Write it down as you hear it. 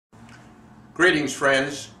Greetings,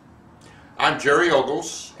 friends. I'm Jerry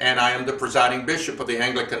Ogles, and I am the presiding bishop of the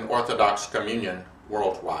Anglican Orthodox Communion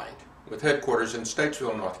worldwide, with headquarters in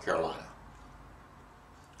Statesville, North Carolina.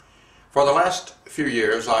 For the last few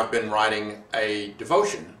years, I've been writing a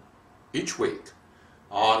devotion each week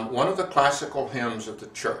on one of the classical hymns of the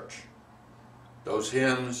church, those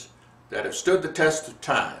hymns that have stood the test of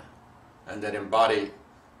time and that embody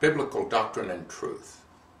biblical doctrine and truth.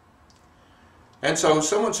 And so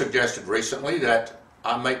someone suggested recently that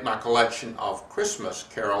I make my collection of Christmas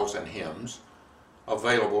carols and hymns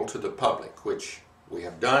available to the public, which we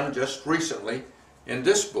have done just recently in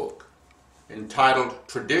this book entitled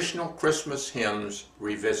Traditional Christmas Hymns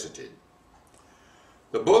Revisited.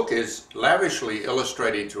 The book is lavishly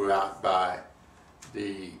illustrated throughout by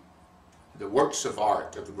the works of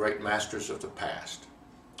art of the great masters of the past,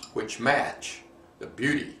 which match the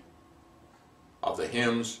beauty of the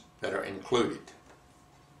hymns that are included.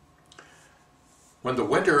 When the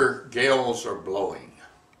winter gales are blowing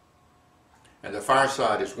and the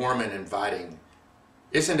fireside is warm and inviting,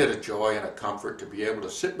 isn't it a joy and a comfort to be able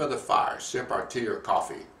to sit by the fire, sip our tea or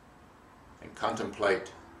coffee, and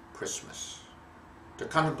contemplate Christmas, to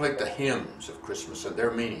contemplate the hymns of Christmas and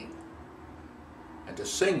their meaning, and to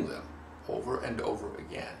sing them over and over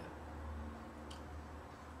again.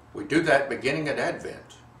 We do that beginning at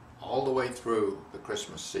Advent, all the way through the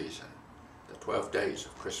Christmas season, the 12 days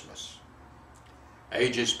of Christmas.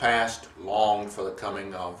 Ages past longed for the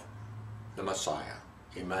coming of the Messiah,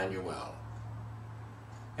 Emmanuel.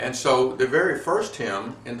 And so the very first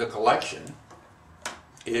hymn in the collection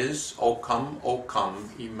is O Come,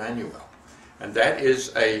 Emmanuel. And that is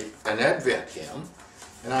an Advent hymn.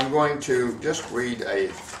 And I'm going to just read a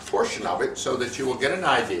portion of it so that you will get an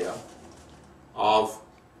idea of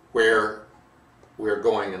where we're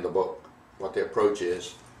going in the book, what the approach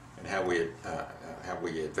is, and how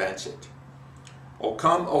we advance it. O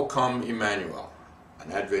come, Emmanuel,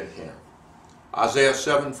 an Advent hymn. Isaiah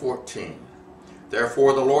 7:14.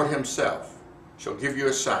 Therefore the Lord himself shall give you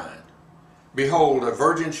a sign. Behold, a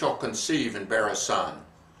virgin shall conceive and bear a son,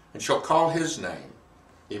 and shall call his name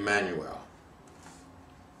Emmanuel.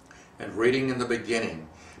 And reading in the beginning,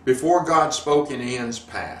 before God spoke in eons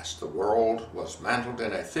past, the world was mantled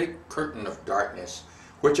in a thick curtain of darkness,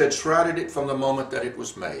 which had shrouded it from the moment that it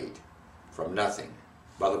was made, from nothing,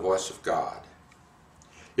 by the voice of God.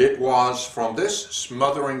 It was from this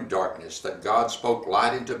smothering darkness that God spoke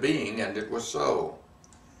light into being, and it was so.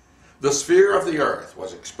 The sphere of the earth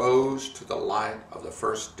was exposed to the light of the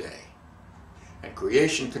first day, and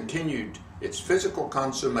creation continued its physical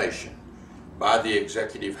consummation by the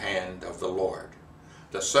executive hand of the Lord,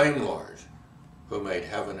 the same Lord who made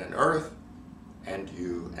heaven and earth and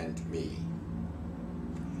you and me.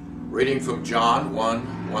 Reading from John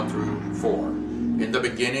 1 through 4. In the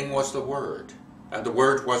beginning was the Word, and the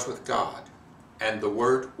Word was with God, and the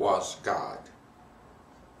Word was God.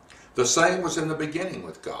 The same was in the beginning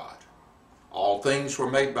with God. All things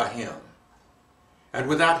were made by him, and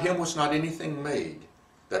without him was not anything made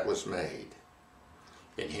that was made.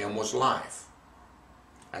 In him was life,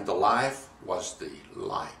 and the life was the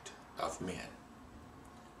light of men.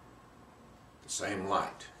 The same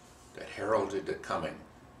light that heralded the coming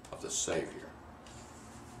of the Savior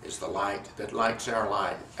is the light that lights our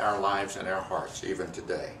lives and our hearts even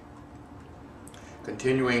today.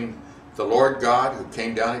 Continuing, the Lord God who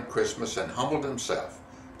came down at Christmas and humbled himself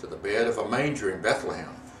to the bed of a manger in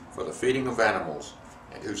Bethlehem for the feeding of animals,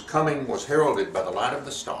 and whose coming was heralded by the light of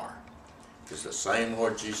the star, is the same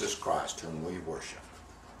Lord Jesus Christ whom we worship.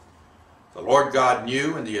 The Lord God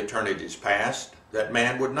knew in the eternities past that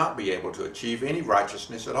man would not be able to achieve any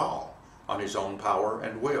righteousness at all on his own power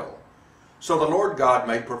and will. So the Lord God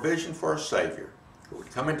made provision for a Savior who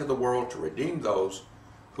would come into the world to redeem those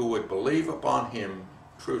who would believe upon him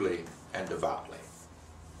truly and devoutly.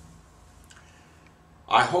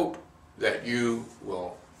 I hope that you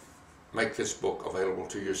will make this book available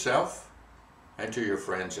to yourself and to your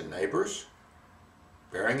friends and neighbors,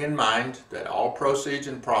 bearing in mind that all proceeds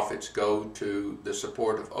and profits go to the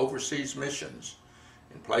support of overseas missions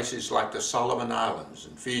in places like the Solomon Islands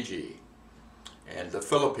and Fiji and the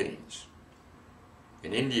Philippines,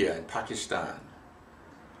 in India and Pakistan,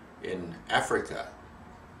 in Africa,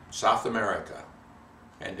 South America,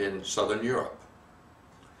 and in Southern Europe.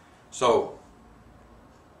 So,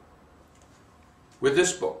 with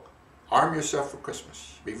this book, arm yourself for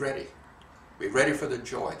Christmas. Be ready. Be ready for the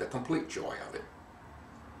joy, the complete joy of it.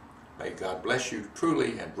 May God bless you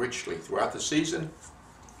truly and richly throughout the season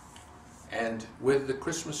and with the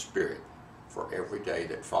Christmas spirit for every day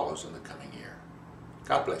that follows in the coming year.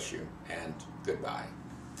 God bless you, and goodbye.